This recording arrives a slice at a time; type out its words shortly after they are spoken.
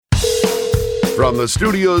From the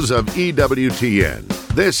studios of EWTN,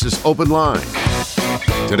 this is Open Line.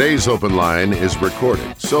 Today's Open Line is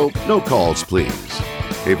recorded, so no calls, please.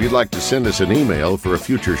 If you'd like to send us an email for a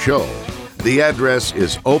future show, the address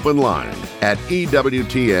is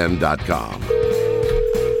openline@ewtn.com.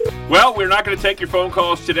 Well, we're not going to take your phone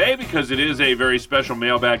calls today because it is a very special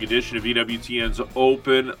mailbag edition of EWTN's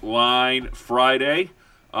Open Line Friday.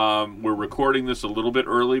 We're recording this a little bit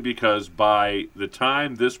early because by the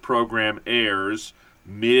time this program airs,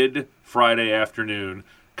 mid-Friday afternoon,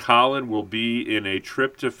 Colin will be in a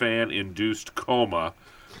tryptophan-induced coma,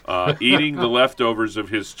 eating the leftovers of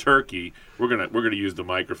his turkey. We're gonna use the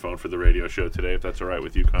microphone for the radio show today, if that's all right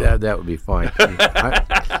with you, Colin. That would be fine.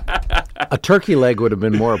 A turkey leg would have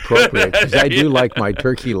been more appropriate because I do like my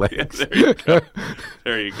turkey legs.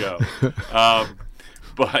 There you go.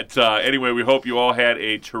 But anyway, we hope you all had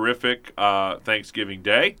a terrific Thanksgiving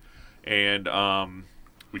Day, and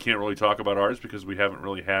we can't really talk about ours because we haven't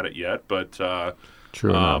really had it yet. But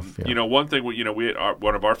true enough, yeah. One thing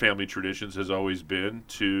one of our family traditions has always been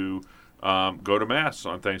to go to Mass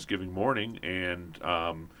on Thanksgiving morning, and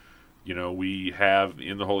we have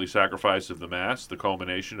in the Holy Sacrifice of the Mass, the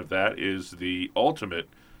culmination of that is the ultimate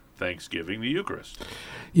Thanksgiving, the Eucharist.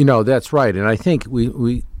 That's right, and I think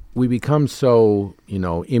we become so,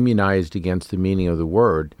 immunized against the meaning of the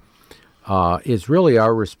word. It's really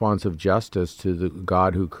our response of justice to the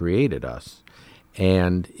God who created us.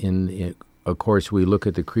 And of course, we look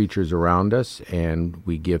at the creatures around us and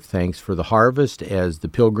we give thanks for the harvest as the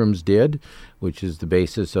pilgrims did, which is the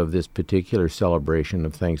basis of this particular celebration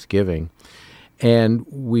of Thanksgiving. And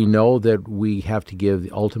we know that we have to give the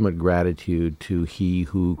ultimate gratitude to He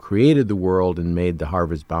who created the world and made the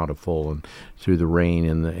harvest bountiful, and through the rain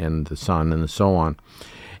and the sun and so on.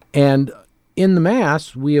 And in the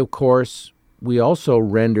Mass, we also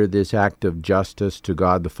render this act of justice to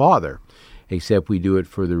God the Father, except we do it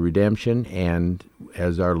for the redemption, and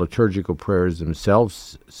as our liturgical prayers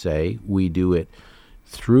themselves say, we do it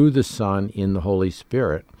through the Son in the Holy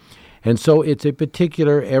Spirit. And so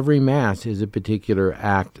every Mass is a particular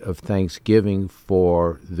act of thanksgiving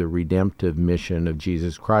for the redemptive mission of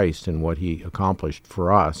Jesus Christ and what He accomplished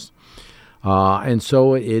for us. And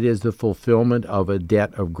so it is the fulfillment of a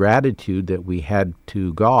debt of gratitude that we had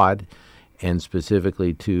to God, and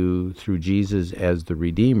specifically through Jesus as the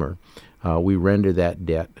Redeemer. We render that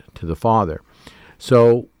debt to the Father.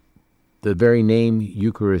 So the very name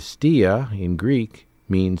Eucharistia in Greek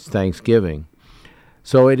means thanksgiving.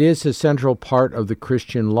 So it is a central part of the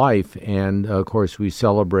Christian life, and of course we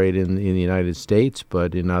celebrate in the United States,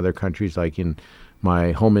 but in other countries, like in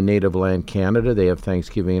my home and native land, Canada, they have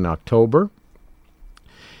Thanksgiving in October.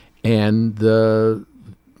 And the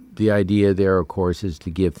idea there, of course, is to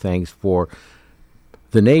give thanks for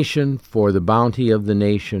the nation, for the bounty of the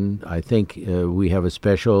nation. I think we have a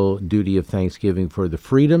special duty of thanksgiving for the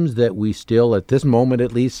freedoms that we still, at this moment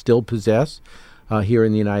at least, still possess here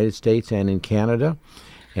in the United States and in Canada,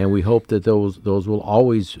 and we hope that those will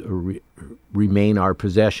always remain our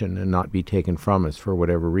possession and not be taken from us for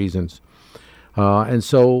whatever reasons. And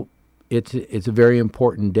so it's a very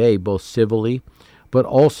important day, both civilly, but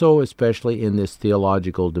also especially in this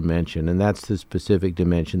theological dimension, and that's the specific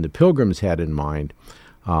dimension the Pilgrims had in mind.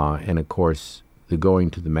 And of course, the going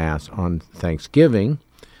to the Mass on Thanksgiving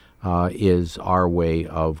is our way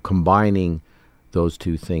of combining those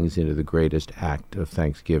two things into the greatest act of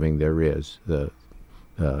thanksgiving there is, the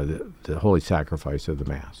holy sacrifice of the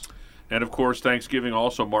Mass. And of course, Thanksgiving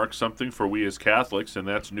also marks something for we as Catholics, and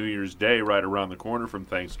that's New Year's Day right around the corner from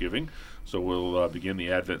Thanksgiving. So we'll begin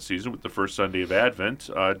the Advent season with the first Sunday of Advent,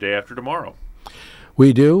 day after tomorrow.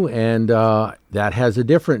 We do, and that has a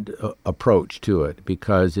different approach to it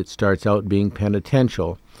because it starts out being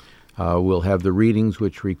penitential. We'll have the readings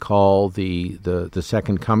which recall the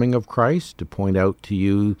second coming of Christ, to point out to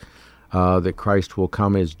you that Christ will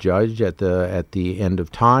come as judge at the end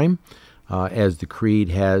of time, as the Creed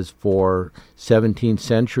has for 17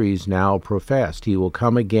 centuries now professed. He will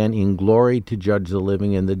come again in glory to judge the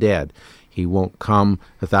living and the dead. He won't come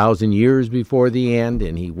 1,000 years before the end,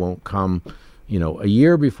 and he won't come a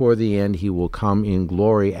year before the end. He will come in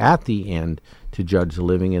glory at the end to judge the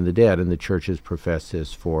living and the dead, and the Church has professed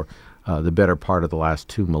this for the better part of the last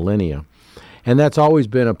 2 millennia. And that's always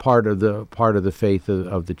been a part of the faith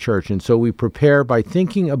of the Church. And so we prepare by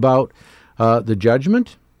thinking about the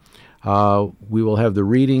judgment. We will have the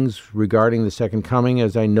readings regarding the second coming,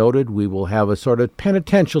 as I noted. We will have a sort of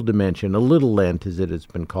penitential dimension, a little Lent, as it has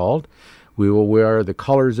been called. We will wear the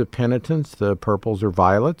colors of penitence, the purples or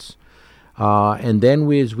violets. And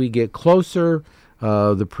then as we get closer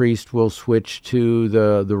the priest will switch to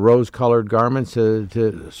the rose-colored garments,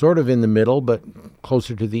 to sort of in the middle, but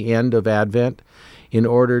closer to the end of Advent, in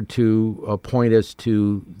order to point us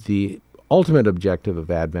to the ultimate objective of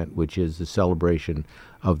Advent, which is the celebration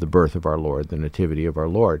of the birth of our Lord, the nativity of our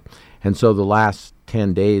Lord. And so the last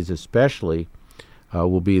 10 days especially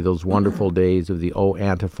will be those wonderful days of the O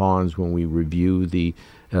antiphons, when we review the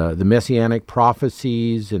messianic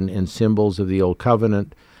prophecies and symbols of the Old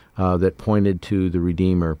Covenant that pointed to the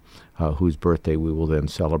Redeemer, whose birthday we will then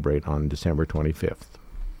celebrate on December 25th.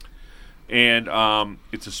 And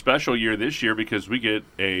it's a special year this year because we get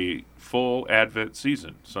a full Advent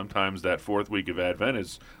season. Sometimes that fourth week of Advent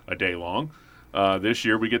is a day long. This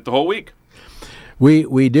year we get the whole week.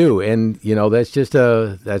 We do, and that's just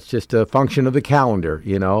a function of the calendar.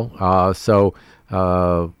 So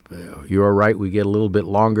you are right. We get a little bit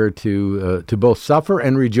longer to both suffer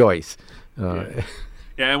and rejoice.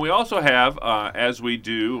 Yeah, and we also have, as we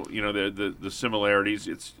do, the similarities.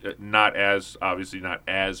 It's obviously not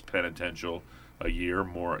as penitential a year.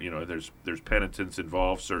 More, there's penitence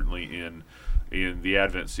involved certainly in the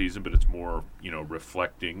Advent season, but it's more,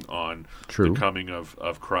 reflecting on the coming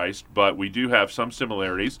of Christ. But we do have some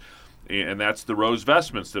similarities, and that's the rose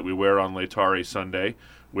vestments that we wear on Laetare Sunday,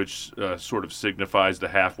 which sort of signifies the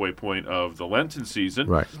halfway point of the Lenten season.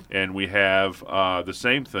 Right. And we have the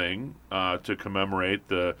same thing to commemorate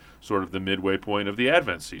the sort of the midway point of the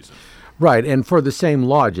Advent season. Right, and for the same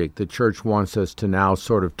logic, the Church wants us to now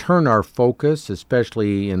sort of turn our focus,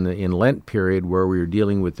 especially in Lent period, where we are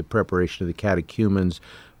dealing with the preparation of the catechumens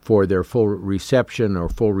for their full reception, or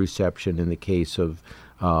full reception in the case of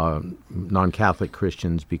non-Catholic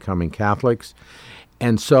Christians becoming Catholics.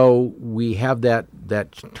 And so we have that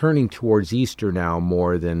turning towards Easter now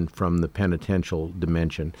more than from the penitential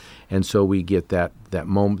dimension. And so we get that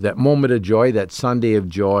moment of joy, that Sunday of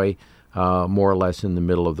joy, more or less in the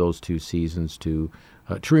middle of those two seasons, to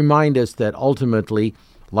remind us that ultimately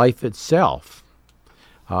life itself,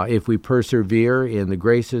 if we persevere in the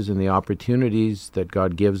graces and the opportunities that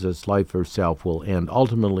God gives us, life itself will end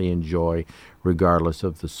ultimately in joy, regardless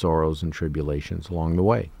of the sorrows and tribulations along the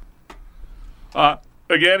way.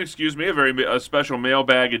 Again, excuse me, a special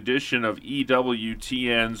mailbag edition of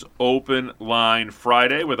EWTN's Open Line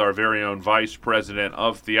Friday with our very own Vice President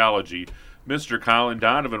of Theology, Mr. Colin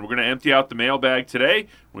Donovan. We're going to empty out the mailbag today.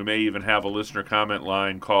 We may even have a listener comment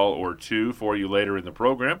line call or two for you later in the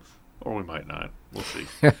program, or we might not. We'll see.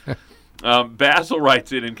 Basil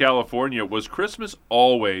writes in California, was Christmas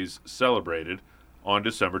always celebrated on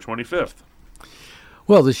December 25th?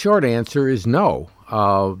 Well, the short answer is no,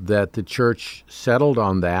 that the Church settled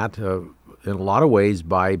on that in a lot of ways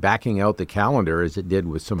by backing out the calendar, as it did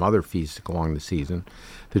with some other feasts along the season.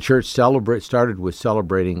 The Church started with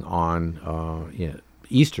celebrating on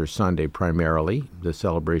Easter Sunday primarily, the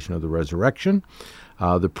celebration of the resurrection.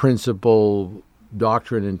 The principal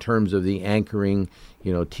doctrine in terms of the anchoring,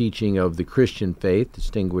 teaching of the Christian faith,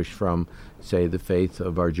 distinguished from, say, the faith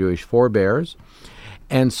of our Jewish forebears.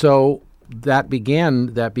 And so that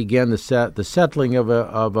began the settling of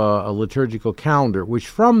a liturgical calendar, which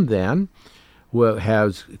from then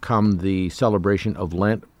has come the celebration of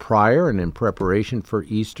Lent prior and in preparation for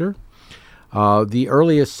Easter. The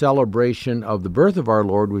earliest celebration of the birth of our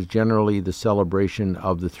Lord was generally the celebration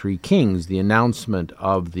of the Three Kings, the announcement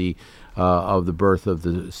of the birth of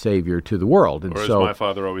the Savior to the world. And or as my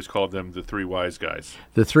father always called them, the Three Wise Guys.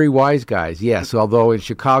 The Three Wise Guys, yes. Although in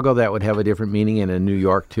Chicago that would have a different meaning, and in New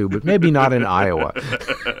York too, but maybe not in Iowa.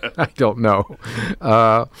 I don't know.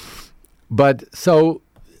 But so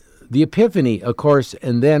the Epiphany, of course,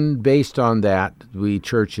 and then based on that, the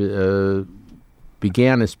Church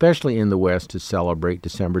began, especially in the West, to celebrate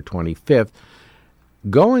December 25th,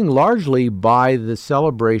 going largely by the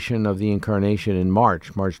celebration of the Incarnation in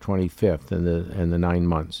March 25th, and the 9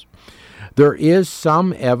 months. There is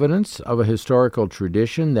some evidence of a historical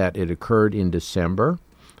tradition that it occurred in December.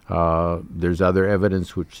 There's other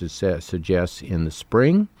evidence which suggests in the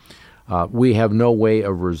spring. We have no way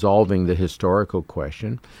of resolving the historical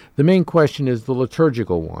question. The main question is the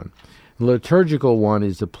liturgical one. The liturgical one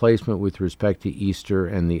is the placement with respect to Easter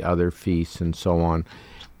and the other feasts and so on.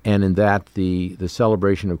 And in that, the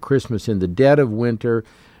celebration of Christmas in the dead of winter,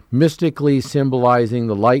 mystically symbolizing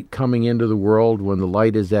the light coming into the world when the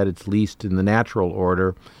light is at its least in the natural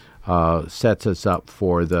order, sets us up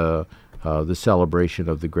for the celebration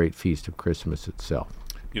of the great feast of Christmas itself.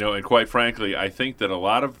 And quite frankly, I think that a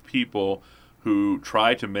lot of people who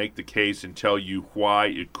try to make the case and tell you why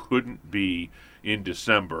it couldn't be in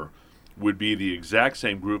December would be the exact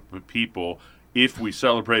same group of people if we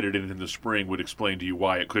celebrated it in the spring, would explain to you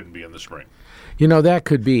why it couldn't be in the spring. That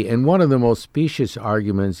could be. And one of the most specious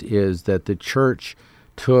arguments is that the church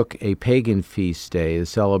took a pagan feast day, the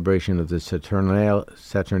celebration of the Saturnalia,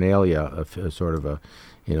 sort of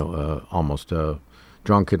almost a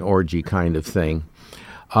drunken orgy kind of thing,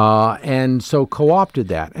 and so co-opted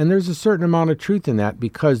that. And there's a certain amount of truth in that,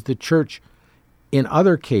 because the church, in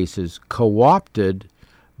other cases, co-opted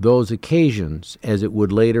those occasions, as it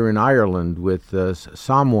would later in Ireland with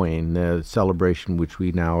Samhain, the celebration which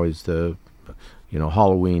we now is the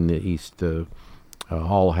Halloween, the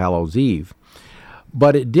All Hallows Eve.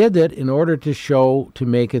 But it did it in order to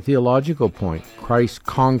make a theological point. Christ's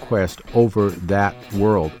conquest over that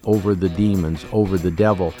world, over the demons, over the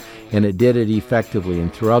devil, and it did it effectively.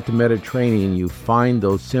 And throughout the Mediterranean, you find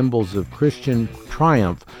those symbols of Christian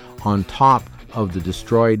triumph on top of the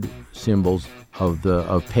destroyed symbols of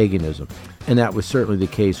paganism. And that was certainly the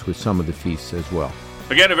case with some of the feasts as well.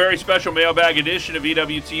 Again, a very special mailbag edition of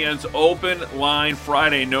EWTN's Open Line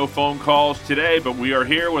Friday. No phone calls today, but we are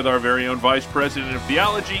here with our very own Vice President of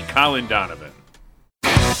Theology, Colin Donovan.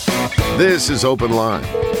 This is Open Line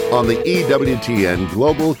on the EWTN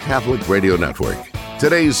Global Catholic Radio Network.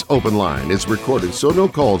 Today's Open Line is recorded, so no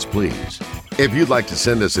calls, please. If you'd like to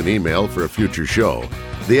send us an email for a future show,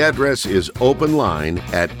 the address is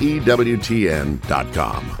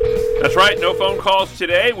openline@ewtn.com. That's right, no phone calls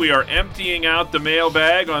today. We are emptying out the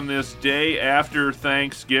mailbag on this day after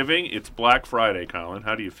Thanksgiving. It's Black Friday, Colin.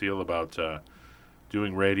 How do you feel about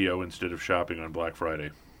doing radio instead of shopping on Black Friday?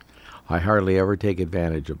 I hardly ever take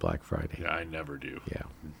advantage of Black Friday. Yeah, I never do. Yeah.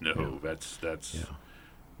 No, yeah. That's yeah.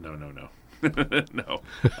 No. No,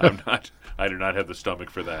 I'm not. I do not have the stomach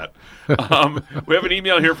for that. We have an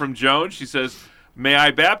email here from Joan. She says, "May I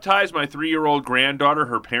baptize my 3-year-old granddaughter?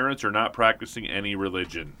 Her parents are not practicing any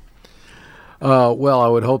religion." Well, I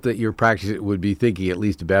would hope that your practice would be thinking at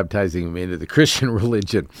least of baptizing them into the Christian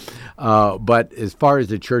religion. But as far as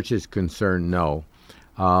the church is concerned, no.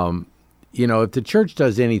 If the church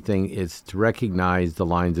does anything, it's to recognize the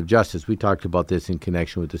lines of justice. We talked about this in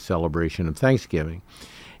connection with the celebration of Thanksgiving.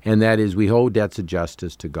 And that is, we owe debts of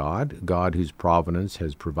justice to God, God whose providence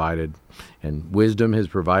has provided and wisdom has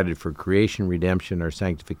provided for creation, redemption, our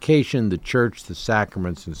sanctification, the church, the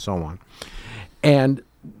sacraments, and so on. And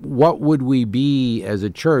what would we be as a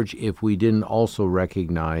church if we didn't also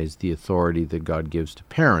recognize the authority that God gives to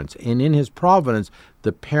parents? And in his providence,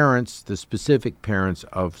 the parents, the specific parents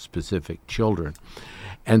of specific children.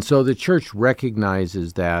 And so the church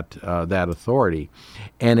recognizes that authority,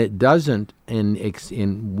 and it doesn't.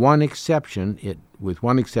 In one exception, with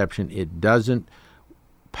one exception, it doesn't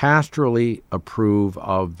pastorally approve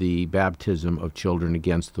of the baptism of children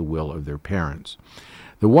against the will of their parents.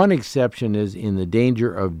 The one exception is in the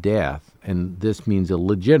danger of death, and this means a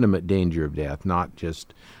legitimate danger of death, not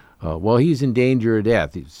just, he's in danger of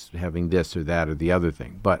death, he's having this or that or the other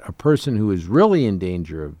thing. But a person who is really in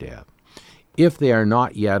danger of death, if they are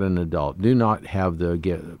not yet an adult, do not have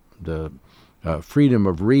the freedom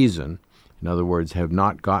of reason, in other words, have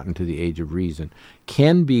not gotten to the age of reason,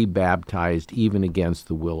 can be baptized even against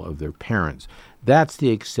the will of their parents. That's the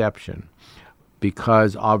exception,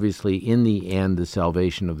 because obviously in the end the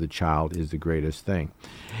salvation of the child is the greatest thing.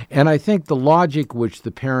 And I think the logic which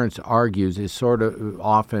the parents argues is sort of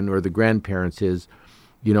often, or the grandparents is,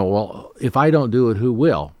 if I don't do it, who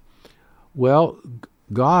will? Well,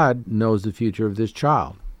 God knows the future of this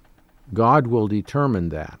child. God will determine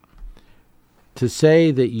that. To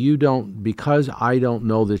say that you don't, because I don't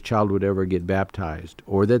know this child would ever get baptized,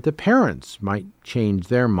 or that the parents might change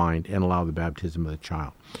their mind and allow the baptism of the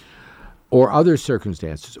child, or other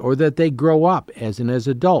circumstances, or that they grow up as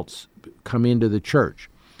adults come into the church,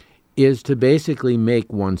 is to basically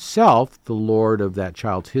make oneself the Lord of that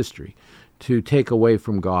child's history, to take away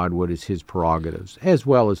from God what is his prerogatives, as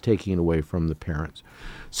well as taking it away from the parents.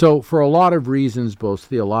 So for a lot of reasons, both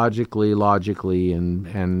theologically, logically,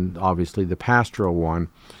 and obviously the pastoral one,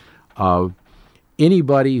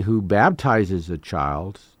 anybody who baptizes a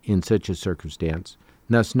child in such a circumstance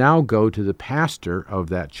must now go to the pastor of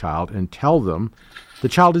that child and tell them the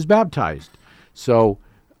child is baptized. So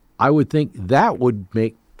I would think that would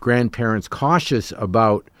make grandparents cautious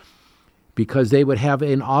about, because they would have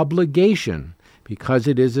an obligation, because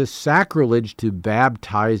it is a sacrilege to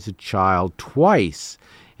baptize a child twice.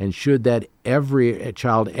 And should that every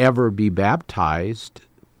child ever be baptized,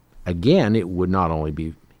 again, it would not only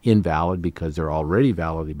be invalid because they're already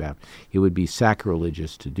validly baptized, it would be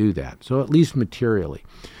sacrilegious to do that, so at least materially.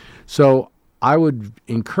 So I would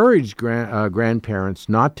encourage grandparents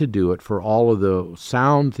not to do it for all of the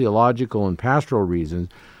sound theological and pastoral reasons,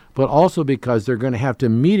 but also because they're going to have to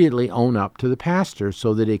immediately own up to the pastor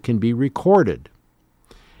so that it can be recorded.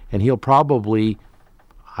 And he'll probably,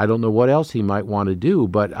 I don't know what else he might want to do,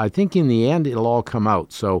 but I think in the end it'll all come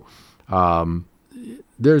out. So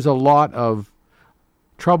there's a lot of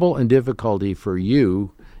trouble and difficulty for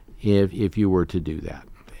you if you were to do that,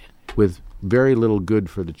 with very little good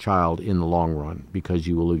for the child in the long run, because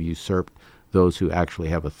you will have usurped those who actually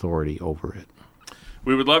have authority over it.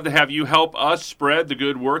 We would love to have you help us spread the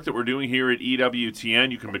good work that we're doing here at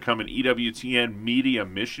EWTN. You can become an EWTN media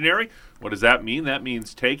missionary. What does that mean? That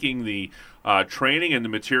means taking the training and the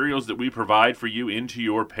materials that we provide for you into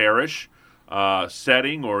your parish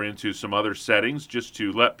setting or into some other settings, just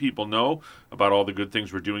to let people know about all the good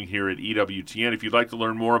things we're doing here at EWTN. If you'd like to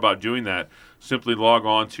learn more about doing that, simply log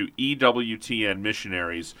on to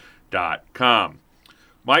EWTNmissionaries.com.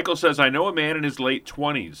 Michael says, I know a man in his late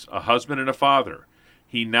 20s, a husband and a father.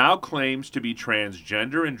 He now claims to be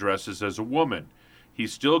transgender and dresses as a woman. He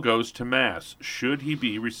still goes to Mass. Should he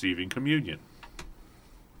be receiving communion?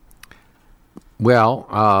 Well,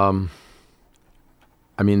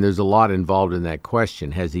 there's a lot involved in that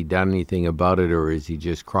question. Has he done anything about it, or is he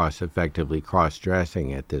just effectively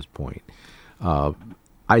cross-dressing at this point?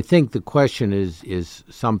 I think the question is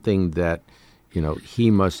something that,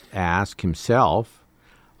 he must ask himself.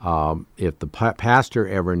 If the pastor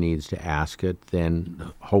ever needs to ask it,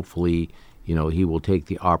 then hopefully, he will take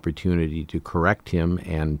the opportunity to correct him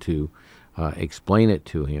and to explain it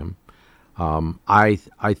to him. I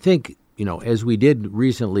think, as we did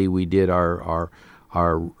recently, we did our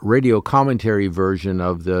radio commentary version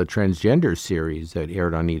of the transgender series that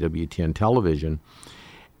aired on EWTN television.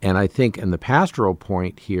 And I think in the pastoral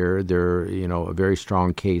point here, there, a very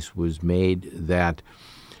strong case was made that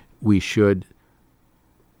we should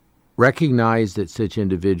recognize that such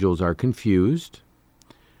individuals are confused.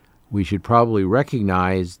 We should probably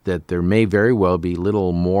recognize that there may very well be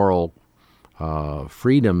little moral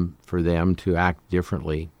freedom for them to act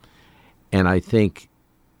differently. And I think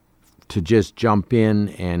to just jump in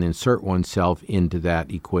and insert oneself into that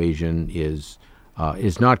equation is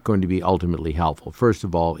not going to be ultimately helpful. First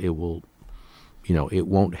of all, it won't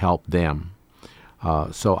help them.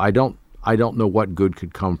 So I don't know what good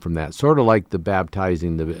could come from that. Sort of like the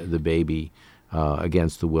baptizing the baby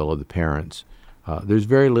against the will of the parents. There's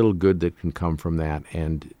very little good that can come from that,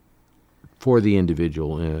 and for the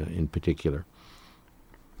individual in particular.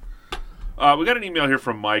 We got an email here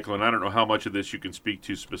from Michael, and I don't know how much of this you can speak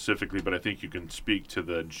to specifically, but I think you can speak to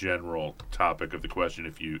the general topic of the question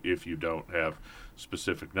if you don't have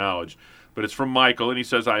specific knowledge. But it's from Michael, and he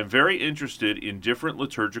says, I am very interested in different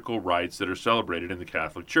liturgical rites that are celebrated in the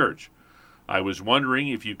Catholic Church. I was wondering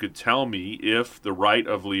if you could tell me if the rite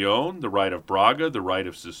of Lyon, the rite of Braga, the rite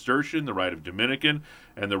of Cistercian, the rite of Dominican,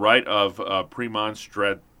 and the rite of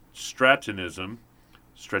Premonstratensian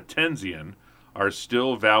are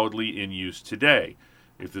still validly in use today.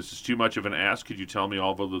 If this is too much of an ask, could you tell me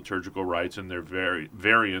all the liturgical rites and their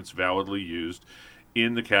variants validly used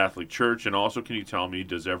in the Catholic Church? And also, can you tell me,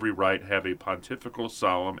 does every rite have a pontifical,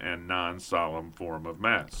 solemn, and non-solemn form of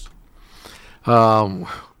Mass?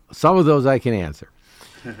 Some of those I can answer.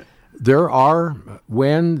 There are,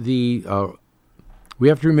 we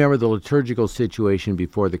have to remember the liturgical situation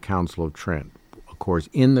before the Council of Trent, of course,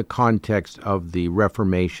 in the context of the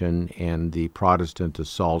Reformation and the Protestant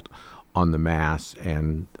assault on the Mass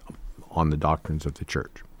and on the doctrines of the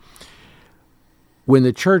Church. When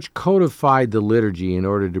the Church codified the liturgy in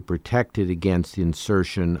order to protect it against the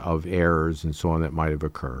insertion of errors and so on that might have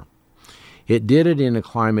occurred, it did it in a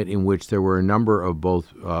climate in which there were a number of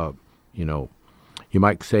both, you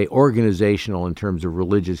might say organizational in terms of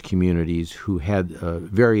religious communities who had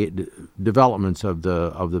varied developments of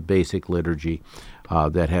the basic liturgy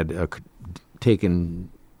that had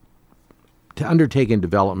undertaken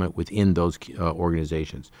development within those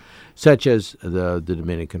organizations, such as the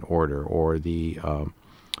Dominican order or the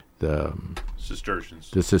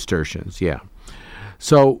Cistercians. The Cistercians, yeah.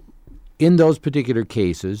 So in those particular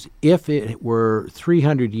cases, if it were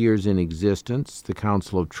 300 years in existence, the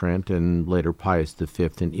Council of Trent and later Pius V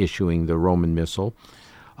in issuing the Roman Missal,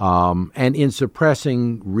 and in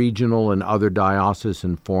suppressing regional and other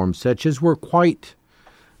diocesan forms, such as were quite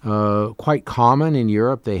common in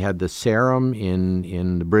Europe. They had the Sarum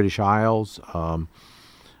in the British Isles.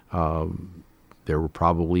 There were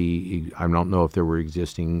probably, I don't know if there were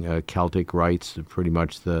existing Celtic rites. Pretty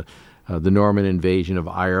much the Norman invasion of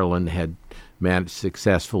Ireland had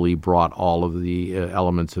successfully brought all of the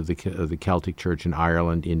elements of the Celtic Church in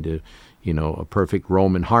Ireland into, a perfect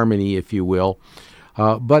Roman harmony, if you will.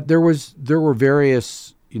 But there were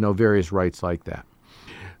various rites like that.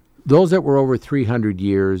 Those that were over 300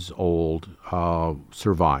 years old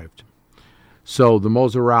survived. So the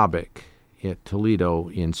Mozarabic at Toledo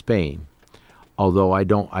in Spain, although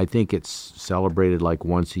I think it's celebrated like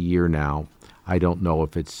once a year now. I don't know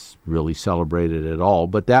if it's really celebrated at all,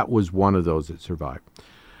 but that was one of those that survived.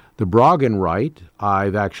 The Bragan Rite,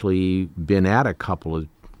 I've actually been at a couple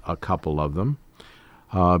of them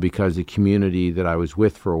because the community that I was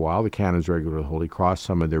with for a while, the Canons Regular of the Holy Cross,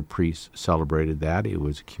 some of their priests celebrated that. It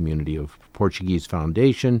was a community of Portuguese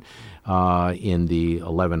foundation in the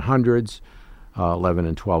 1100s, 11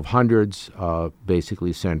 and 1200s,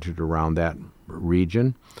 basically centered around that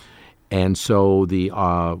region. And so the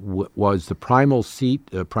primatial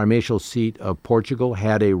seat of Portugal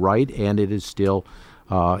had a rite, and it is still,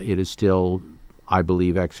 I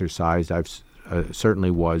believe, exercised.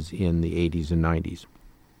 Certainly was in the 80s and 90s.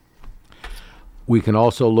 We can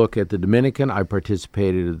also look at the Dominican. I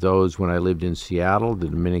participated in those when I lived in Seattle, the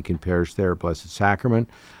Dominican parish there, Blessed Sacrament.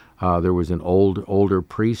 There was an older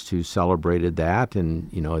priest who celebrated that, and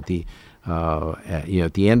at the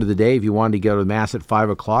end of the day, if you wanted to go to Mass at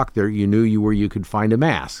 5:00, there you knew where you could find a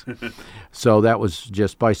Mass. So that was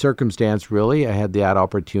just by circumstance, really. I had that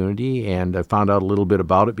opportunity, and I found out a little bit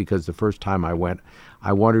about it because the first time I went,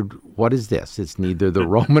 I wondered, what is this? It's neither the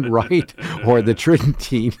Roman Rite or the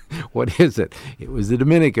Tridentine. What is it? It was the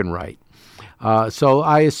Dominican Rite. So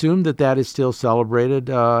I assume that is still celebrated,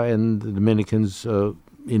 and the Dominicans,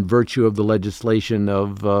 in virtue of the legislation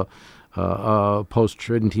of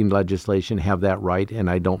post-Tridentine legislation, have that right, and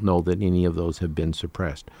I don't know that any of those have been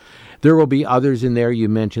suppressed. There will be others in there. You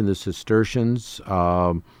mentioned the Cistercians.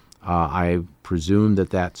 I presume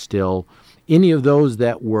that's still any of those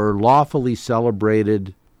that were lawfully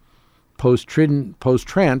celebrated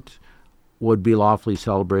post-Trent would be lawfully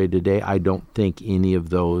celebrated today. I don't think any of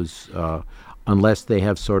those, unless they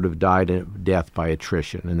have sort of died a death by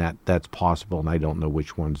attrition, and that's possible, and I don't know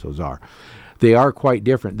which ones those are. They are quite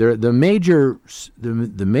different. They're the major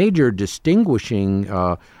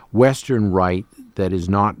distinguishing Western rite that is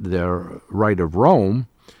not the rite of Rome,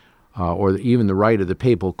 or even the rite of the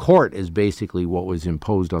papal court, is basically what was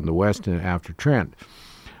imposed on the West after Trent,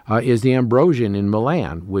 is the Ambrosian in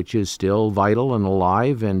Milan, which is still vital and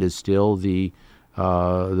alive and is still the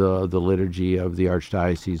liturgy of the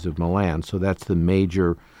Archdiocese of Milan. So that's the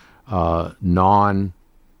major non-Roman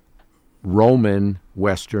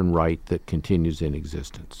Western rite that continues in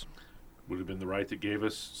existence. Would have been the rite that gave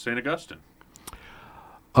us St. Augustine.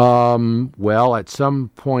 Well, at some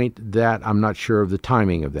point that I'm not sure of the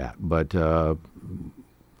timing of that, but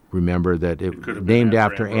remember that it named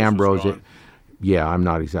after Ambrose. I'm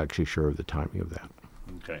not exactly sure of the timing of that.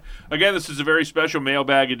 Okay. Again, this is a very special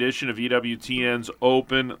mailbag edition of EWTN's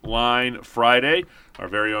Open Line Friday. Our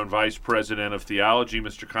very own Vice President of Theology,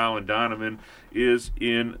 Mr. Colin Donovan, is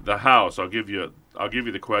in the house. I'll give you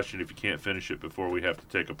the question. If you can't finish it before we have to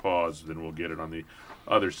take a pause, then we'll get it on the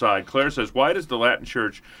other side. Claire says, why does the Latin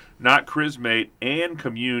Church not chrismate and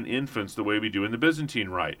commune infants the way we do in the Byzantine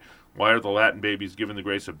Rite? Why are the Latin babies given the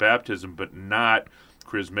grace of baptism but not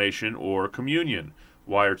chrismation or communion?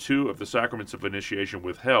 Why are two of the sacraments of initiation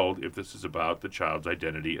withheld if this is about the child's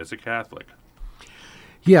identity as a Catholic?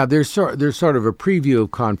 Yeah, there's sort of a preview of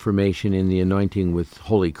confirmation in the anointing with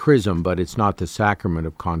Holy Chrism, but it's not the sacrament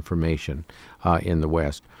of confirmation in the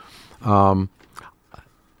West.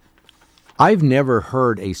 I've never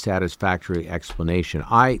heard a satisfactory explanation.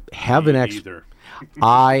 I have an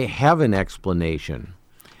explanation,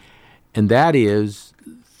 and that is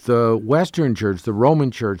the Western Church, the Roman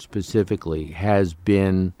Church specifically, has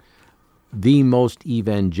been the most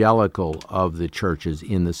evangelical of the churches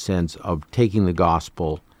in the sense of taking the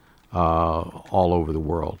gospel all over the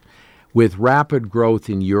world. With rapid growth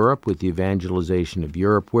in Europe, with the evangelization of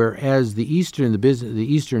Europe, whereas the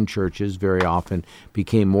Eastern churches very often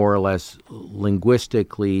became more or less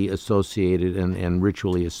linguistically associated and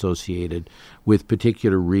ritually associated with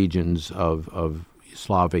particular regions of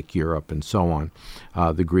Slavic Europe and so on,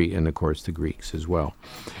 the Greek, and of course the Greeks as well.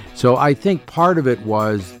 So I think part of it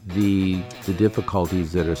was the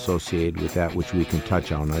difficulties that are associated with that, which we can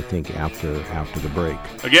touch on, I think, after the break.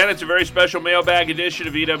 Again, it's a very special mailbag edition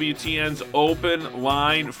of EWTN's Open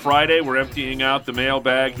Line Friday. We're emptying out the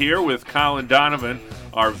mailbag here with Colin Donovan,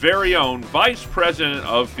 our very own Vice President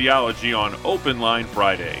of Theology, on Open Line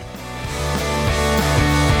Friday.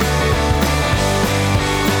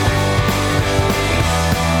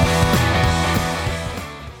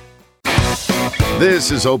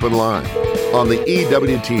 This is Open Line on the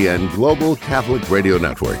EWTN Global Catholic Radio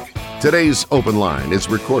Network. Today's Open Line is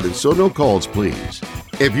recorded, so no calls, please.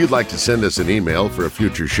 If you'd like to send us an email for a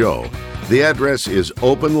future show, The address is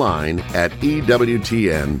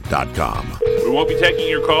openline@ewtn.com. We won't be taking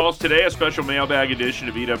your calls today, a special mailbag edition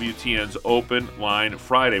of EWTN's Open Line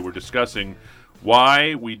Friday. We're discussing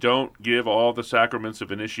why we don't give all the sacraments of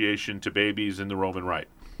initiation to babies in the Roman Rite.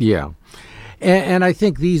 Yeah. And I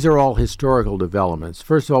think these are all historical developments.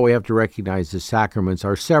 First of all, we have to recognize the sacraments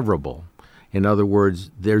are severable. In other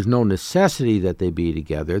words, there's no necessity that they be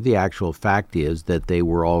together. The actual fact is that they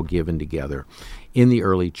were all given together in the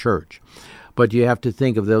early church. But you have to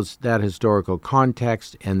think of that historical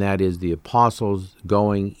context, and that is the apostles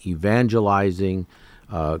going, evangelizing,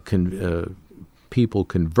 people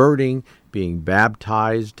converting, being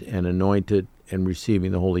baptized and anointed and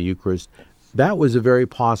receiving the Holy Eucharist. That was a very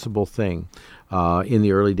possible thing in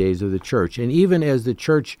the early days of the church. And even as the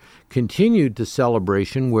church continued the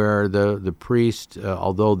celebration where the priest,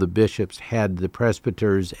 although the bishops had the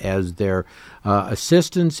presbyters as their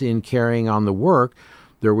assistants in carrying on the work,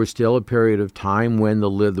 there was still a period of time when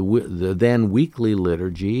the then weekly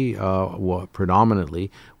liturgy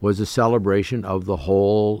predominantly was a celebration of the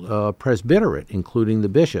whole presbyterate, including the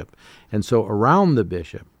bishop. And so around the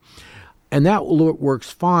bishop. And that works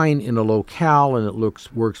fine in a locale, and it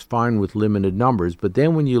works fine with limited numbers. But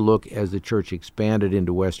then when you look as the church expanded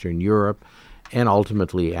into Western Europe and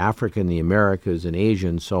ultimately Africa and the Americas and Asia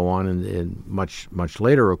and so on, and much, much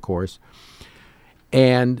later, of course,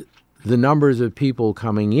 and the numbers of people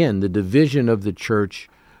coming in, the division of the church,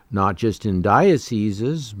 not just in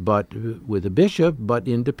dioceses, but with a bishop, but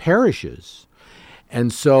into parishes.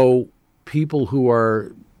 And so people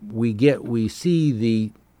who we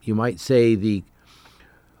see you might say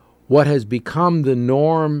what has become the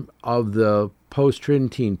norm of the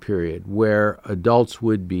post-Tridentine period, where adults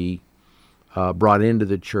would be brought into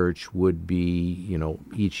the church, would be,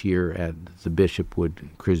 each year the bishop would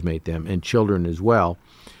chrismate them, and children as well,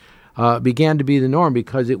 began to be the norm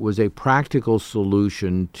because it was a practical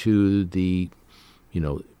solution to the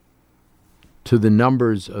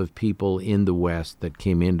numbers of people in the West that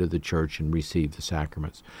came into the church and received the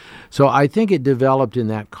sacraments. So I think it developed in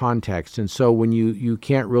that context. And so when you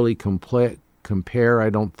can't really compare, I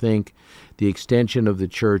don't think, the extension of the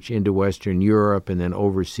church into Western Europe and then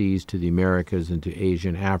overseas to the Americas and to Asia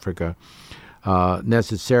and Africa,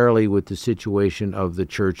 necessarily with the situation of the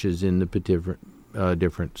churches in the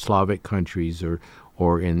different Slavic countries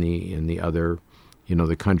or in the other,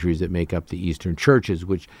 the countries that make up the Eastern churches,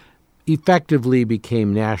 which effectively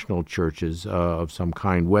became national churches of some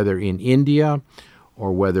kind, whether in India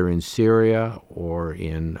or whether in Syria or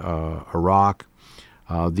in Iraq.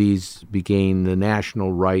 These became the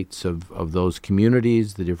national rites of those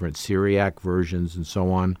communities, the different Syriac versions and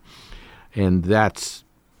so on. And that's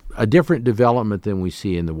a different development than we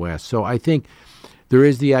see in the West. So I think there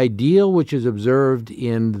is the ideal which is observed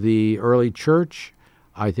in the early church,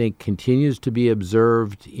 I think continues to be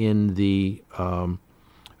observed in the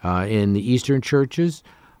Eastern churches,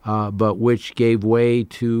 but which gave way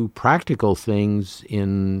to practical things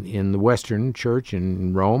in the Western church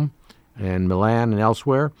in Rome and Milan and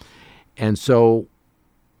elsewhere. And so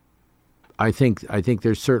I think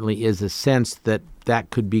there certainly is a sense that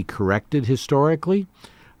could be corrected historically,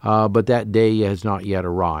 but that day has not yet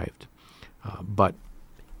arrived. But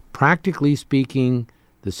practically speaking,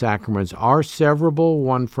 the sacraments are severable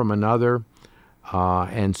one from another,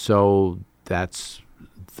 and so that's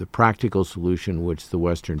the practical solution which the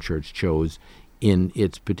Western Church chose in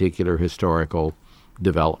its particular historical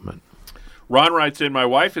development. Ron writes in, my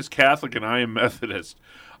wife is Catholic and I am Methodist.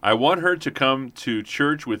 I want her to come to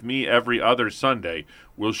church with me every other Sunday.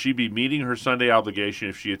 Will she be meeting her Sunday obligation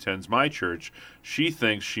if she attends my church? She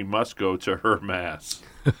thinks she must go to her Mass.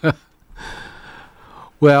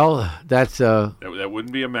 Well, that's that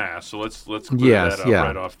wouldn't be a Mass, so let's clear that up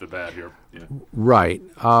right off the bat here. Yeah. Right.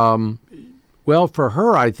 Well, for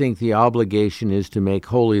her, I think the obligation is to make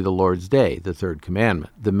holy the Lord's Day, the third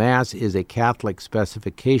commandment. The Mass is a Catholic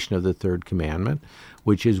specification of the third commandment,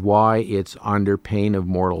 which is why it's under pain of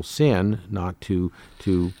mortal sin not to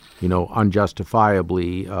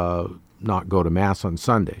unjustifiably not go to Mass on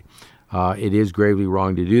Sunday. It is gravely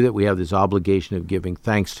wrong to do that. We have this obligation of giving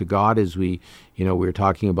thanks to God, as we were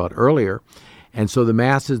talking about earlier. And so the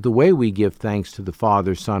Mass is the way we give thanks to the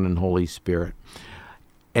Father, Son, and Holy Spirit.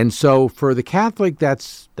 And so for the Catholic,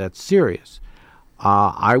 that's serious.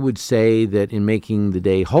 I would say that in making the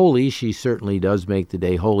day holy, she certainly does make the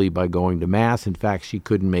day holy by going to Mass. In fact, she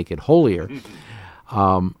couldn't make it holier.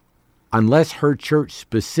 Unless her church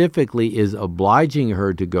specifically is obliging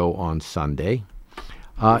her to go on Sunday,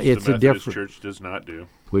 it's the a different church does not do.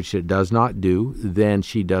 Which it does not do, then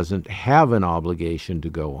she doesn't have an obligation to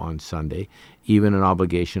go on Sunday, even an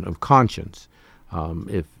obligation of conscience.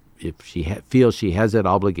 she feels she has that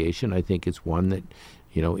obligation, I think it's one that,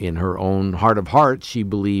 in her own heart of hearts, she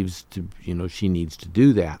believes she needs to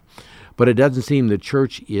do that. But it doesn't seem the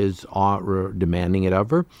church is demanding it of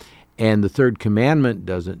her, and the third commandment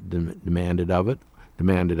doesn't demand it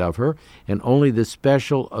of her, and only the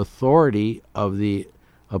special authority of the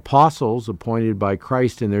apostles appointed by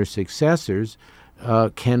Christ and their successors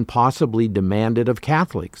can possibly demand it of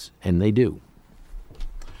Catholics, and they do.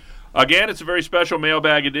 Again, it's a very special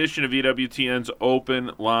mailbag edition of EWTN's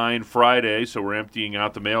Open Line Friday, so we're emptying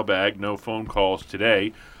out the mailbag. No phone calls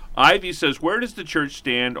today. Ivy says, where does the church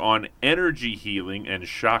stand on energy healing and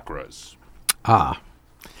chakras?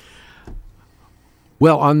 Well,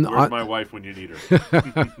 where's my wife when you need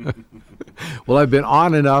her? Well, I've been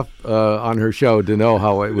on enough on her show to know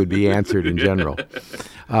how it would be answered in general.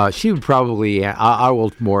 She would probably. I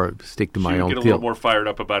will more stick to my own field. She would get a little more fired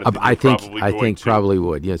up about it. I think probably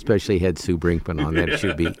would. Yeah, especially had Sue Brinkman on that.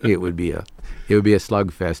 It would be a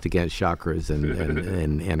slugfest against chakras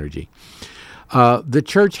and energy. The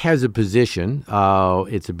church has a position.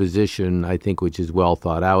 It's a position I think which is well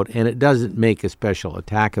thought out, and it doesn't make a special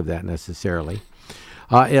attack of that necessarily.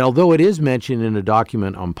 And although it is mentioned in a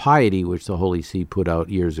document on piety, which the Holy See put out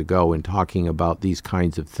years ago in talking about these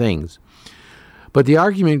kinds of things. But the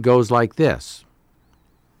argument goes like this.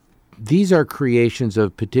 These are creations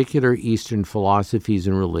of particular Eastern philosophies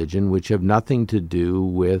and religion which have nothing to do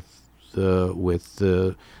with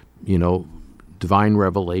the divine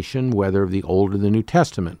revelation, whether of the Old or the New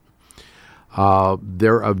Testament.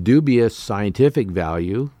 They're of dubious scientific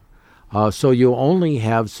value. So you'll only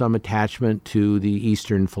have some attachment to the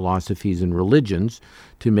Eastern philosophies and religions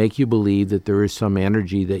to make you believe that there is some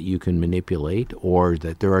energy that you can manipulate or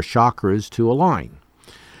that there are chakras to align.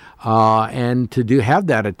 And to have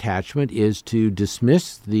that attachment is to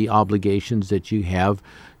dismiss the obligations that you have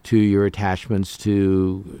to your attachments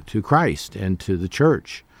to Christ and to the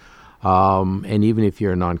church. And even if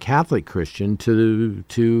you're a non-Catholic Christian,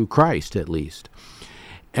 to Christ at least.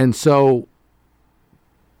 And so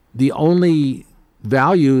the only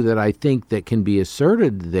value that I think that can be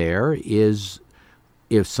asserted there is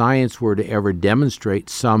if science were to ever demonstrate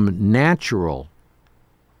some natural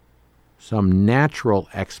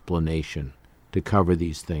explanation to cover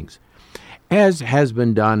these things, as has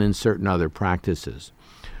been done in certain other practices.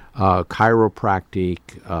 Chiropractic,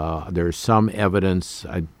 there's some evidence,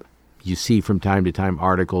 you see from time to time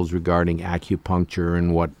articles regarding acupuncture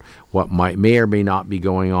and what may or may not be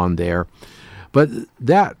going on there. But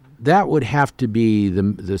that would have to be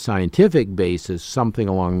the scientific basis, something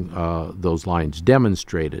along those lines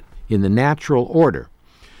demonstrated in the natural order.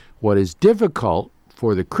 What is difficult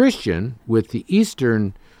for the Christian with the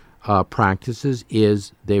Eastern practices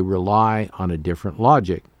is they rely on a different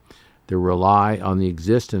logic. They rely on the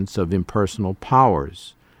existence of impersonal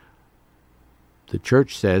powers. The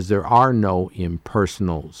church says there are no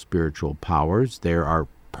impersonal spiritual powers. There are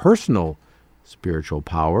personal spiritual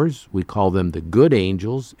powers. We call them the good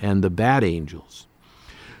angels and the bad angels.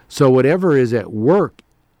 So whatever is at work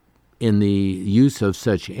in the use of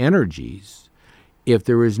such energies, if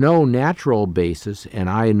there is no natural basis, and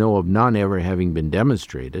I know of none ever having been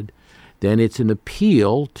demonstrated, then it's an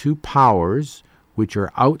appeal to powers which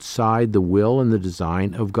are outside the will and the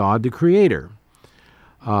design of God the Creator.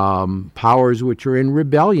 Powers which are in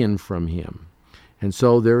rebellion from Him. And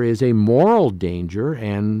so there is a moral danger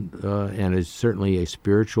and is certainly a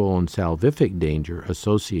spiritual and salvific danger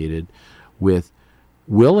associated with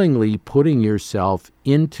willingly putting yourself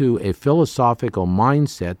into a philosophical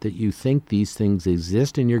mindset that you think these things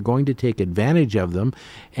exist and you're going to take advantage of them,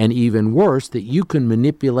 and even worse, that you can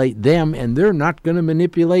manipulate them and they're not going to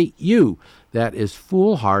manipulate you. That is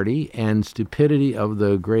foolhardy and stupidity of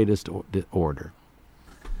the greatest order.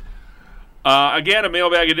 Again, a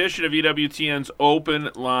mailbag edition of EWTN's Open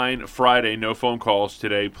Line Friday. No phone calls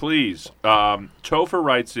today, please. Topher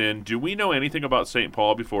writes in, do we know anything about St.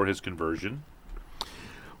 Paul before his conversion?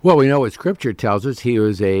 Well, we know what Scripture tells us. He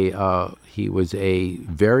was a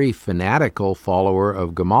very fanatical follower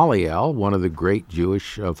of Gamaliel, one of the great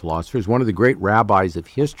Jewish philosophers, one of the great rabbis of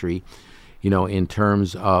history, in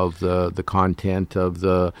terms of the content of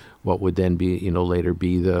what would then be, later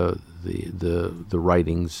be the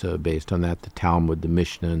writings based on that, the Talmud, the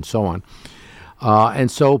Mishnah, and so on. And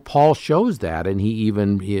so Paul shows that, and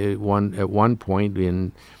at one point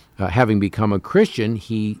in having become a Christian,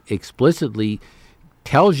 he explicitly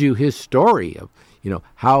tells you his story of,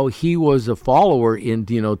 how he was a follower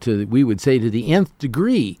we would say to the nth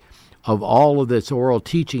degree of all of this oral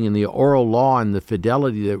teaching and the oral law and the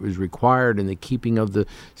fidelity that was required and the keeping of the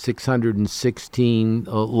 616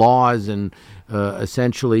 laws and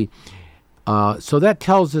essentially So that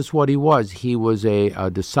tells us what he was. He was a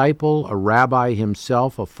disciple, a rabbi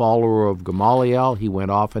himself, a follower of Gamaliel. He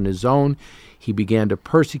went off on his own. He began to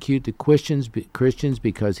persecute the Christians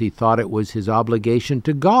because he thought it was his obligation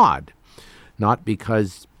to God, not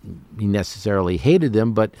because he necessarily hated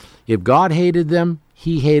them, but if God hated them,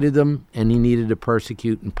 he hated them, and he needed to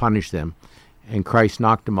persecute and punish them. And Christ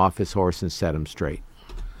knocked him off his horse and set him straight.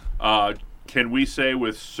 Can we say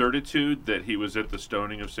with certitude that he was at the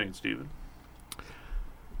stoning of St. Stephen?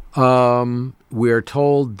 We are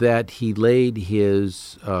told that he laid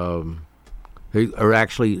his, or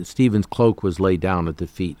actually, Stephen's cloak was laid down at the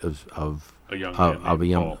feet of a young man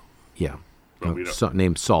Paul. Yeah,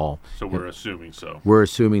 named Saul. So we're assuming so. We're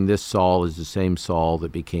assuming this Saul is the same Saul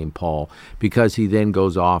that became Paul, because he then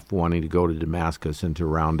goes off wanting to go to Damascus and to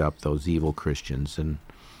round up those evil Christians and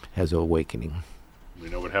has an awakening. We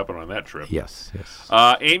know what happened on that trip. Yes.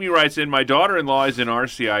 Amy writes in, my daughter-in-law is in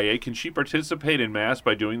RCIA. Can she participate in Mass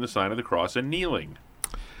by doing the sign of the cross and kneeling?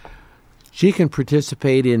 She can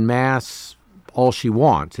participate in Mass all she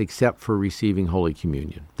wants, except for receiving Holy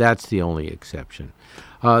Communion. That's the only exception.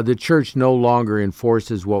 The Church no longer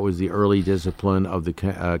enforces what was the early discipline of the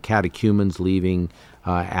catechumens leaving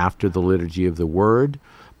after the Liturgy of the Word.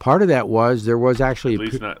 Part of that was there was actually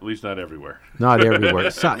at least not everywhere. Not everywhere.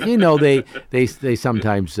 So, they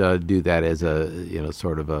sometimes do that as a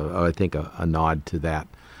sort of I think a nod to that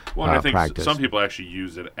I think practice. Some people actually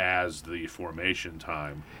use it as the formation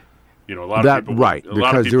time. A lot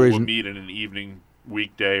of people will meet in an evening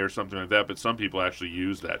weekday or something like that, but some people actually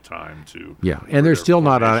use that time to. Yeah, and they're still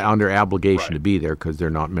not under obligation to be there because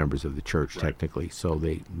they're not members of the church technically. So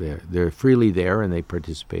they're freely there and they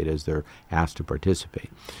participate as they're asked to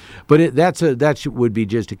participate. But that would be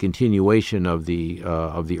just a continuation of the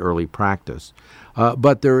early practice.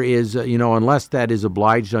 But there is, unless that is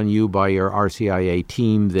obliged on you by your RCIA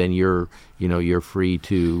team, then you're free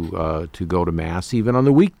to go to Mass even on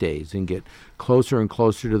the weekdays and get closer and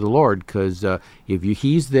closer to the Lord. Because if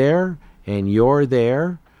He's there and you're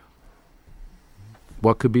there,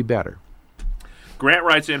 what could be better? Grant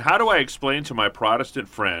writes in, how do I explain to my Protestant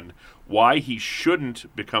friend why he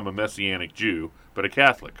shouldn't become a Messianic Jew but a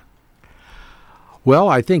Catholic? Well,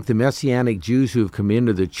 I think the Messianic Jews who have come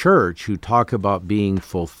into the church, who talk about being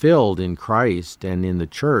fulfilled in Christ and in the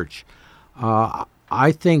church,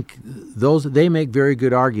 I think they make very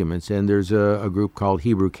good arguments. And there's a group called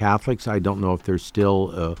Hebrew Catholics. I don't know if there's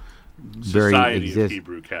still Society of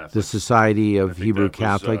Hebrew Catholics. The Society of Hebrew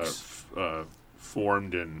Catholics was,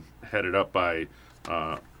 formed and headed up by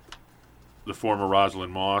the former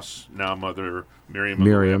Rosalind Moss, now Mother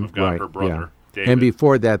Miriam of God, her brother. Yeah. David. And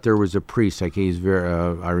before that, there was a priest. Like I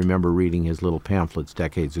remember reading his little pamphlets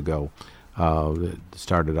decades ago. That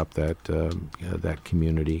started up that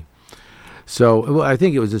community. So I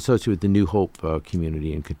think it was associated with the New Hope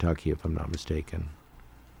community in Kentucky, if I'm not mistaken.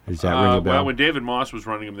 Does that ring a bell? Well, when David Moss was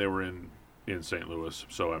running them, they were in St. Louis,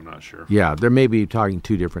 so I'm not sure. Yeah, there may be talking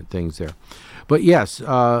two different things there. But yes,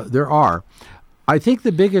 there are. I think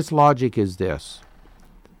the biggest logic is this.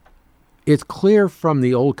 It's clear from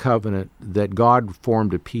the Old Covenant that God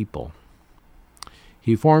formed a people.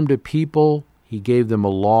 He formed a people. He gave them a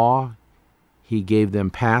law. He gave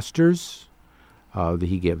them pastors.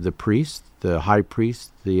 He gave the priests, the high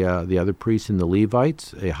priest, the other priests and the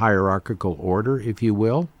Levites, a hierarchical order, if you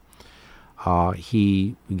will.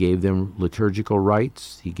 He gave them liturgical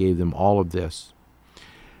rites. He gave them all of this.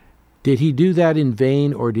 Did he do that in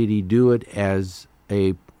vain, or did he do it as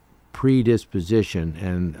a predisposition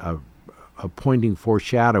and a pointing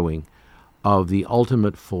foreshadowing of the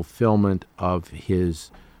ultimate fulfillment of his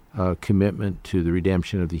commitment to the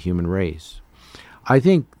redemption of the human race? I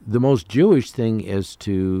think the most Jewish thing is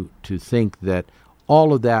to think that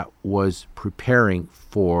all of that was preparing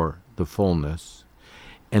for the fullness,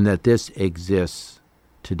 and that this exists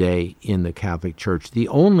today in the Catholic Church, the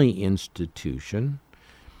only institution,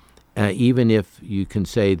 even if you can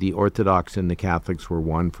say the Orthodox and the Catholics were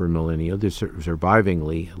one for millennia, they're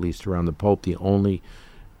survivingly, at least around the Pope, the only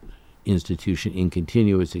institution in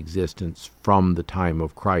continuous existence from the time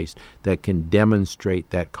of Christ that can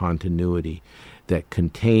demonstrate that continuity, that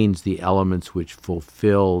contains the elements which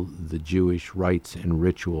fulfill the Jewish rites and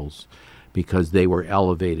rituals because they were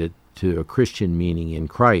elevated to a Christian meaning in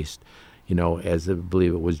Christ. As I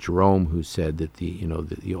believe it was Jerome who said that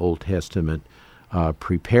the Old Testament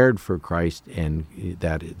prepared for Christ and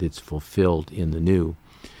that it's fulfilled in the New.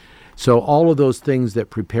 So all of those things that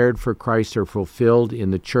prepared for Christ are fulfilled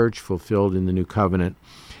in the church, fulfilled in the New Covenant.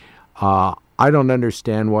 I don't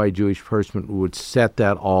understand why a Jewish person would set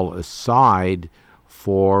that all aside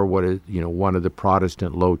for what is, one of the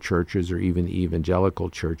Protestant low churches or even the evangelical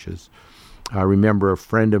churches. I remember a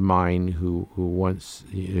friend of mine who was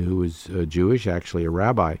Jewish, actually a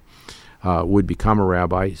rabbi, would become a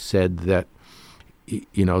rabbi, said that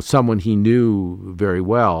someone he knew very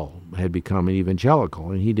well had become an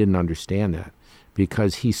evangelical, and he didn't understand that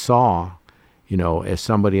because he saw, as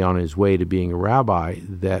somebody on his way to being a rabbi,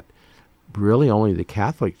 that really only the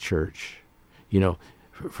Catholic Church,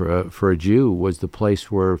 for a Jew, was the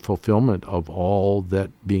place where fulfillment of all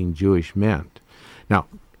that being Jewish meant. Now,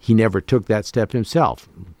 he never took that step himself,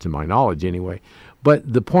 to my knowledge anyway.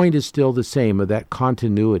 But the point is still the same, of that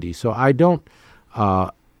continuity. So I don't,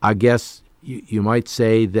 I guess you might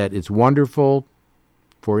say that it's wonderful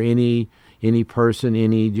for any person,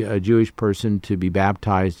 any Jewish person to be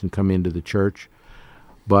baptized and come into the church.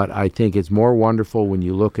 But I think it's more wonderful when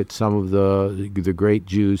you look at some of the great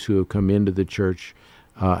Jews who have come into the church.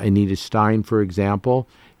 Anita Stein, for example,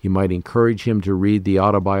 you might encourage him to read the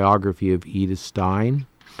autobiography of Edith Stein,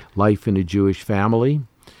 Life in a Jewish Family,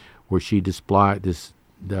 where she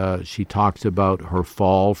talks about her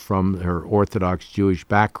fall from her Orthodox Jewish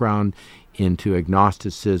background into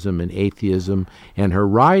agnosticism and atheism, and her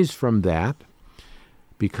rise from that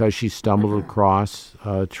because she stumbled across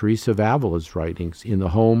Teresa of Avila's writings in the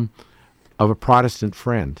home of a Protestant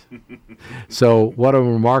friend. So what a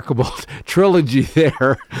remarkable trilogy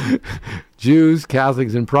there. Jews,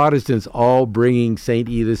 Catholics, and Protestants all bringing St.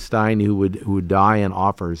 Edith Stein, who would die and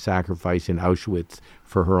offer her sacrifice in Auschwitz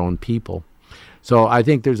for her own people. So I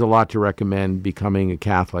think there's a lot to recommend becoming a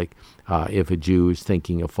Catholic if a Jew is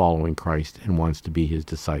thinking of following Christ and wants to be his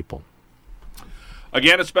disciple.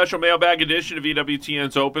 Again, a special mailbag edition of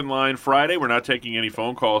EWTN's Open Line Friday. We're not taking any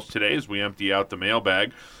phone calls today as we empty out the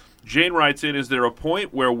mailbag. Jane writes in, is there a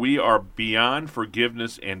point where we are beyond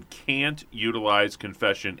forgiveness and can't utilize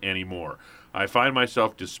confession anymore? I find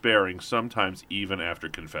myself despairing, sometimes even after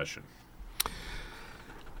confession.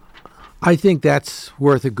 I think that's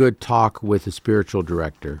worth a good talk with a spiritual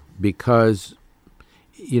director because,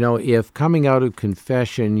 if coming out of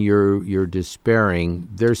confession you're despairing,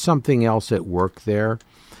 there's something else at work there.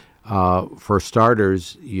 For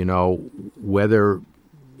starters, whether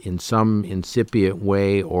in some incipient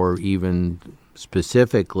way or even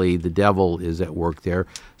specifically the devil is at work there,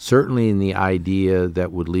 certainly in the idea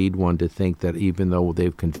that would lead one to think that even though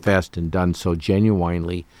they've confessed and done so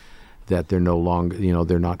genuinely, that they're no longer,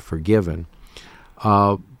 they're not forgiven.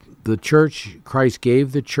 The church, Christ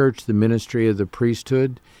gave the church the ministry of the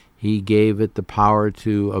priesthood. He gave it the power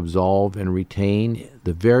to absolve and retain.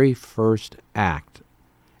 The very first act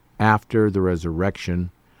after the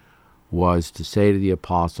resurrection was to say to the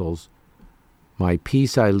apostles, my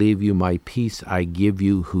peace I leave you, my peace I give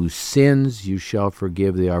you. Whose sins you shall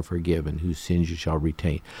forgive, they are forgiven. Whose sins you shall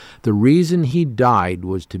retain. The reason he died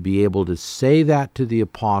was to be able to say that to the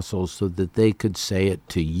apostles so that they could say it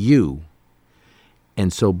to you.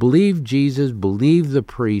 And so believe Jesus, believe the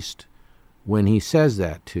priest when he says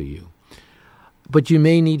that to you. But you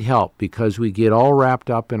may need help because we get all wrapped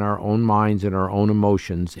up in our own minds and our own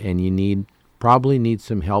emotions, and you probably need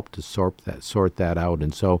some help to sort that out.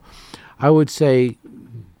 And so I would say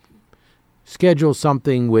schedule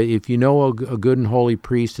something if you know a good and holy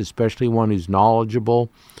priest, especially one who's knowledgeable,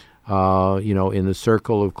 in the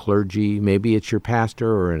circle of clergy. Maybe it's your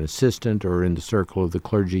pastor or an assistant or in the circle of the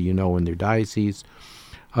clergy in their diocese.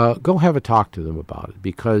 Go have a talk to them about it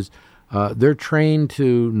because they're trained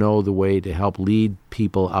to know the way to help lead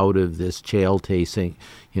people out of this jail tasting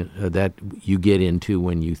that you get into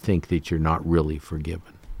when you think that you're not really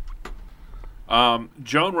forgiven.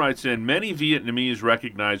 Joan writes in, many Vietnamese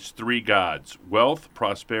recognize three gods, wealth,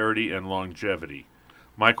 prosperity, and longevity.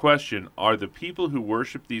 My question, are the people who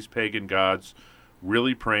worship these pagan gods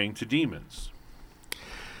really praying to demons?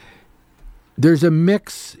 There's a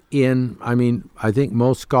mix I think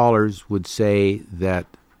most scholars would say that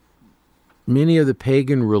many of the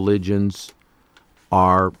pagan religions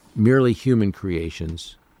are merely human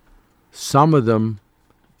creations. Some of them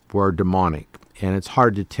were demonic, and it's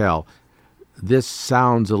hard to tell. This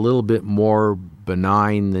sounds a little bit more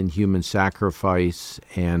benign than human sacrifice,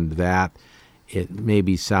 and that it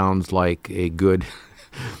maybe sounds like a good,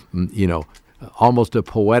 almost a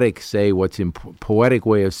poetic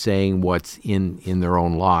way of saying what's in their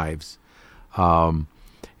own lives.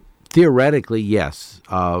 Theoretically, yes.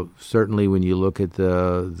 Certainly, when you look at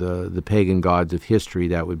the pagan gods of history,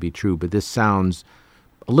 that would be true. But this sounds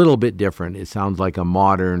a little bit different. It sounds like a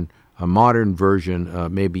modern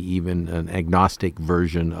version, maybe even an agnostic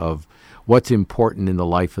version of what's important in the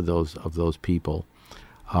life of those people.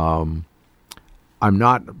 I'm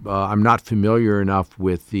not familiar enough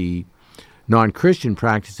with the non-Christian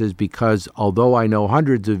practices because although I know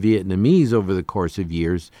hundreds of Vietnamese over the course of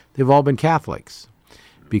years, they've all been Catholics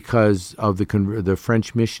because of the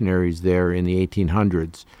French missionaries there in the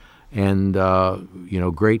 1800s. And,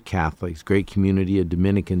 great Catholics, great community of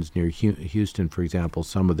Dominicans near Houston, for example.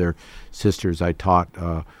 Some of their sisters I taught,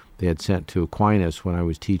 they had sent to Aquinas when I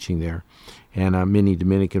was teaching there. And many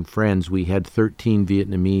Dominican friends. We had 13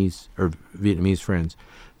 Vietnamese friends,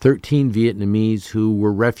 13 Vietnamese who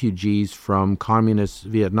were refugees from communist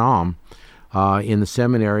Vietnam in the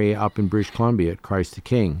seminary up in British Columbia at Christ the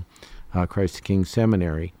King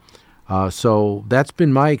Seminary. So that's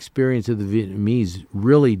been my experience of the Vietnamese,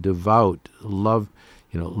 really devout, love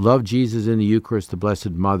Jesus in the Eucharist, the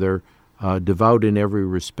Blessed Mother, devout in every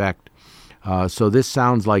respect. So this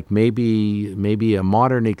sounds like maybe a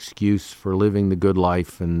modern excuse for living the good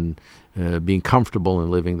life and being comfortable in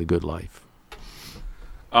living the good life.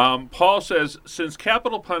 Paul says, since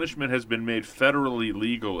capital punishment has been made federally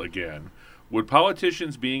legal again, would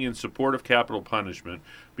politicians being in support of capital punishment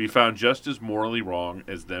be found just as morally wrong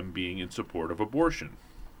as them being in support of abortion?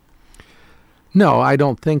 No, I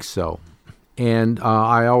don't think so. And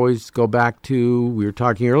I always go back to, we were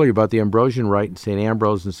talking earlier about the Ambrosian rite and St.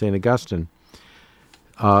 Ambrose and St. Augustine.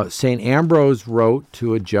 St. Ambrose wrote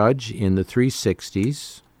to a judge in the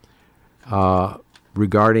 360s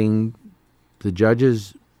regarding the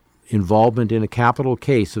judge's involvement in a capital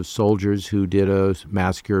case of soldiers who did a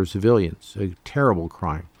massacre of civilians, a terrible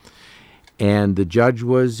crime. And the judge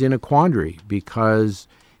was in a quandary because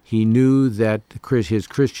he knew that his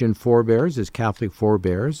Christian forebears, his Catholic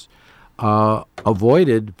forebears,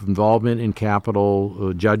 avoided involvement in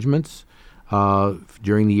capital judgments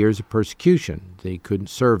during the years of persecution. They couldn't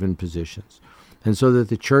serve in positions. And so that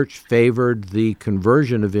the church favored the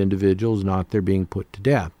conversion of individuals, not their being put to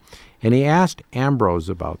death. And he asked Ambrose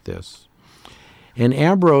about this. And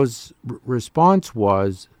Ambrose's response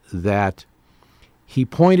was that he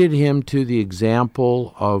pointed him to the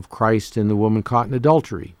example of Christ and the woman caught in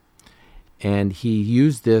adultery. And he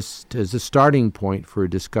used this as a starting point for a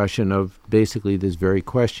discussion of basically this very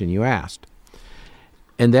question you asked.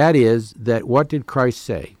 And that is that what did Christ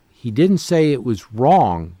say? He didn't say it was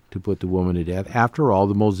wrong to put the woman to death. After all,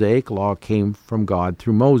 the Mosaic law came from God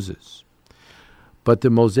through Moses. But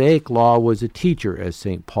the Mosaic law was a teacher, as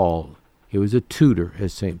St. Paul. It was a tutor,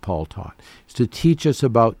 as St. Paul taught. It's to teach us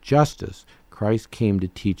about justice. Christ came to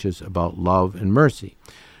teach us about love and mercy.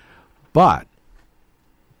 But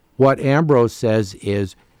what Ambrose says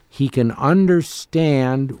is he can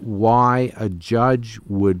understand why a judge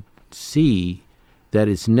would see that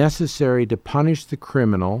it's necessary to punish the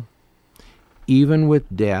criminal, even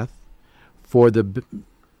with death, for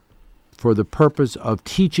the purpose of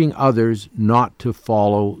teaching others not to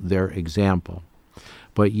follow their example.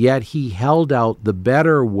 But yet he held out the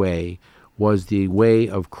better way was the way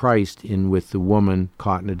of Christ with the woman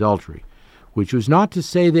caught in adultery, which was not to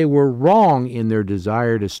say they were wrong in their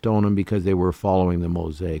desire to stone him because they were following the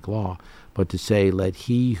Mosaic law, but to say, let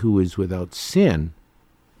he who is without sin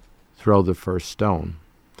throw the first stone.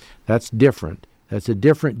 That's different. That's a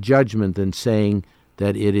different judgment than saying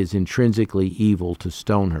that it is intrinsically evil to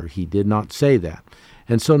stone her. He did not say that.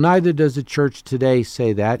 And so neither does the church today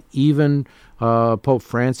say that. Even Pope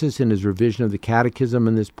Francis, in his revision of the Catechism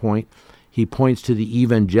in this point, he points to the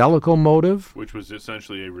evangelical motive, which was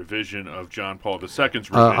essentially a revision of John Paul II's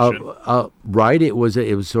revision. Right. It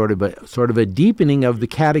was sort of a deepening of the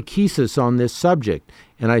catechesis on this subject.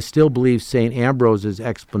 And I still believe St. Ambrose's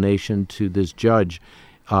explanation to this judge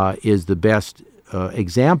is the best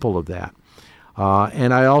example of that.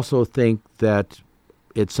 And I also think that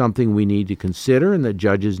it's something we need to consider and that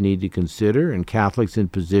judges need to consider, and Catholics in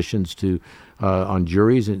positions on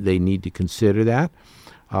juries, they need to consider that.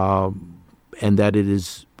 And that it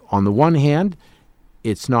is, on the one hand,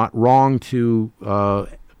 it's not wrong to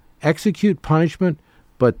execute punishment,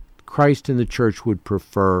 but Christ and the Church would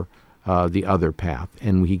prefer the other path,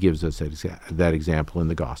 and he gives us that example in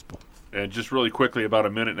the Gospel. And just really quickly, about a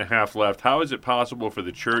minute and a half left, how is it possible for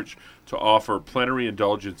the Church to offer plenary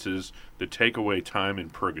indulgences that take away time in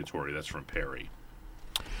purgatory? That's from Perry.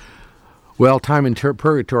 Well, time in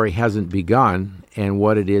purgatory hasn't begun, and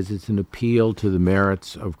what it is, it's an appeal to the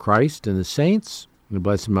merits of Christ and the saints, the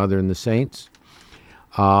Blessed Mother and the saints.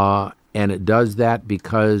 And it does that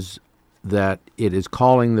because that it is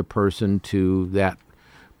calling the person to that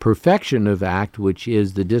perfection of act, which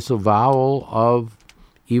is the disavowal of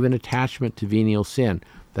even attachment to venial sin.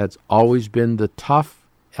 That's always been the tough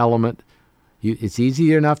element. It's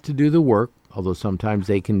easy enough to do the work, although sometimes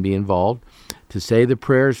they can be involved, to say the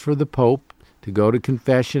prayers for the Pope, to go to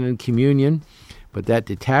confession and communion, but that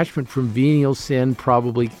detachment from venial sin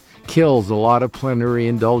probably kills a lot of plenary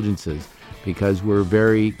indulgences because we're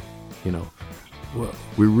very,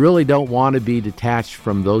 we really don't want to be detached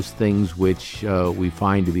from those things which we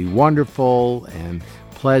find to be wonderful and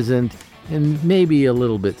pleasant and maybe a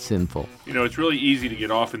little bit sinful. It's really easy to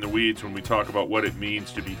get off in the weeds when we talk about what it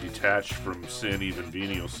means to be detached from sin, even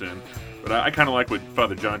venial sin. But I kind of like what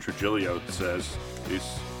Father John Trigilio says.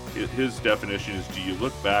 His definition is, do you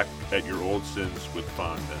look back at your old sins with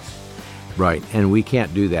fondness? Right, and we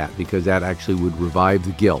can't do that because that actually would revive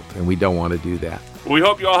the guilt, and we don't want to do that. Well, we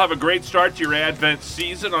hope you all have a great start to your Advent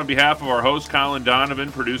season. On behalf of our host, Colin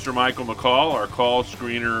Donovan, producer Michael McCall, our call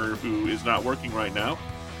screener who is not working right now,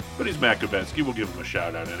 but he's Matt Gubensky. We'll give him a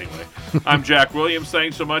shout-out anyway. I'm Jack Williams.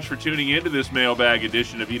 Thanks so much for tuning in to this mailbag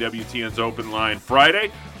edition of EWTN's Open Line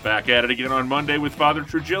Friday. Back at it again on Monday with Father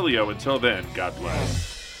Trigilio. Until then, God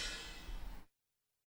bless.